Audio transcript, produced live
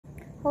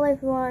Hello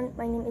everyone,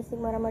 my name is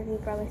Rahma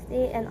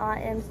Pramesti and I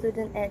am a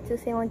student at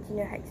 271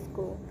 Junior High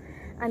School.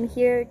 I'm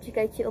here to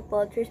guide you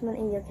about tourism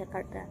in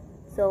Yogyakarta.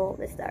 So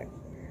let's start.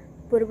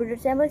 Borobudur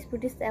Temple is a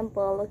Buddhist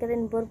temple located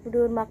in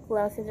Borobudur,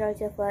 Magelang, Central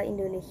Java,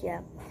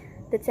 Indonesia.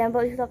 The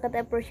temple is located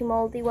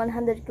approximately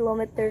 100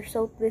 km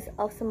southwest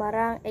of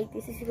Semarang,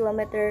 86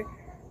 km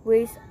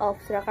west of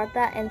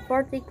Surakarta, and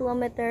 40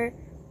 km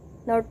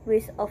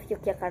northwest of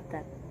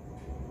Yogyakarta.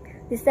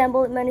 This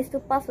temple in many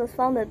stupas was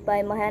founded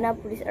by Mahayana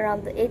Buddhists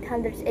around the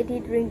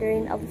 880 during the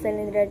reign of the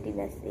Sailendra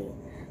dynasty.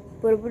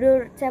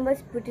 Borobudur Temple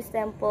is a Buddhist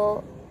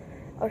temple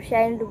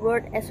outside the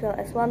world as well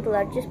as one of the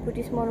largest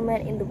Buddhist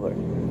monuments in the world.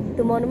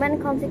 The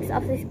monument consists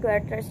of 6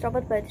 squares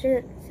surrounded by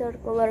 3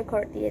 circular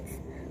courtyards.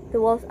 The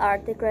walls are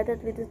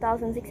decorated with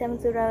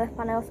 2,672 relief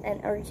panels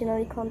and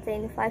originally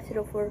contained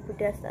 504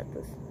 Buddha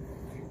statues.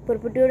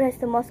 Borobudur has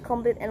the most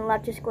complete and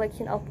largest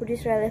collection of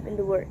Buddhist relief in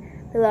the world.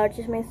 The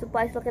largest main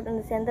stupa is located in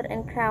the center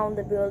and crown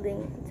the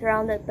building,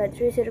 surrounded by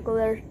 3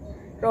 circular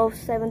rows,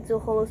 72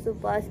 hollow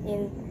stupas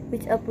in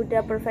which a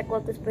Buddha perfect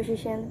lotus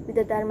position with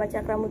the Dharma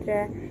Chakra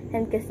Mudra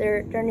and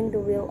gesture turning the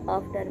wheel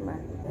of Dharma.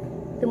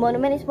 The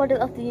monument is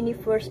model of the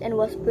universe and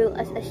was built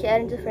as a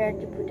shrine to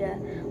venerate the Buddha,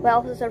 while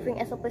also serving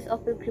as a place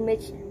of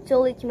pilgrimage to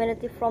lead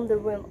humanity from the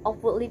realm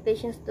of worldly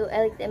patience to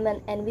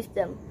enlightenment and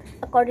wisdom,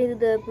 according to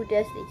the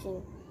Buddha's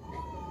teaching.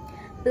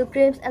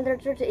 Pilgrims enter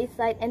through the east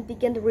side and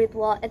begin the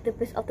ritual at the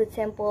base of the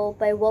temple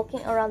by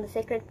walking around the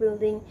sacred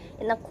building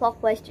in a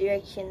clockwise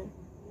direction,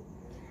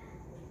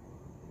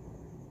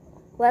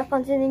 while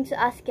continuing to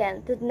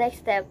ascend to the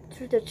next step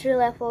through the 3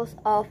 levels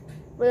of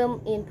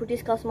realm in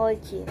Buddhist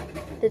cosmology.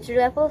 The 3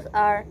 levels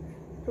are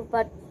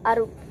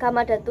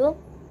Kamadhatu,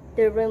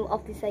 the realm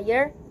of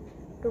desire,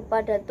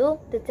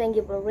 Rupadhatu, the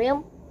tangible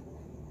realm,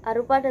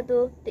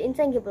 Arupadhatu, the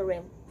intangible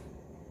realm.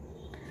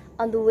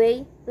 On the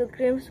way,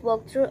 pilgrims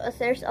walk through a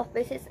series of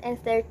passages and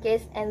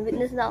staircases and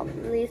witness not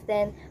less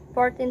than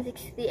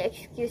 1460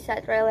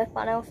 exquisite relief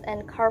panels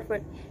and carved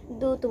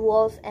into the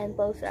walls and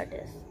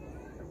balustrades.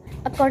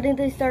 According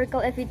to historical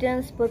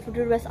evidence,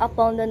 Borobudur was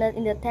abandoned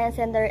in the 10th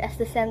century as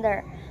the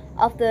center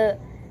of the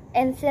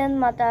ancient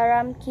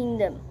Mataram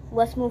kingdom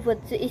was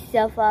moved to East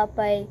Java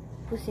by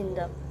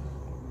Busindo.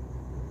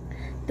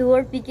 The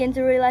world began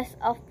to realize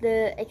of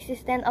the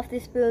existence of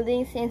this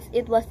building since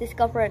it was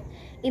discovered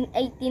in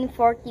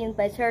 1814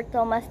 by Sir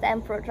Thomas the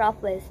Emperor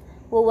Raffles,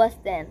 who was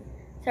then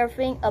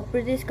serving as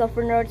British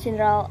Governor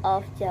General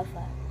of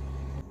Java.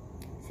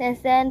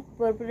 Since then,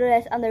 Borobudur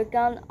has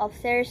undergone a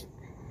series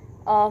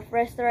of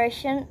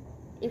restoration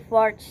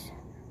efforts.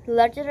 The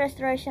largest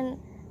restoration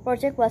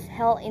project was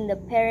held in the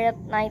period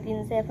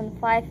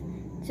 1975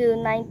 to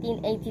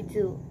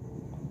 1982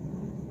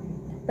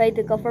 by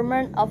the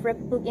government of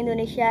Republic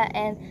Indonesia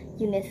and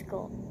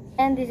UNESCO.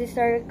 And this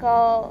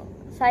historical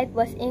site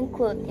was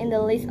included in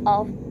the list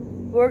of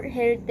World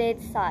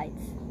Heritage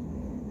Sites.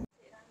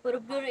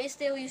 Borobudur is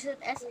still used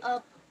as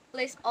a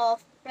place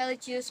of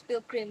religious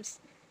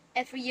pilgrims.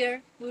 Every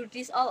year,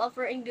 Buddhists all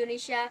over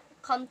Indonesia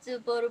come to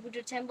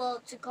Borobudur Temple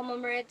to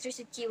commemorate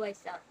Trisuci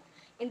Waisak.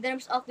 In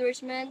terms of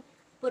tourism,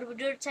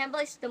 Borobudur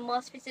Temple is the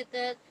most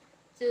visited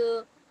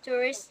to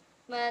tourism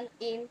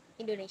in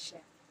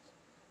Indonesia.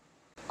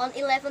 On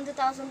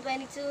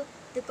 11/2022,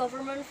 the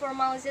government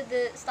formalized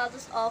the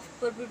status of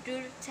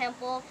Borobudur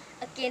Temple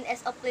again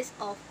as a place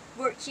of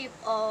worship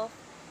of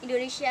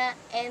Indonesia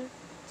and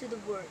to the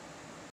world.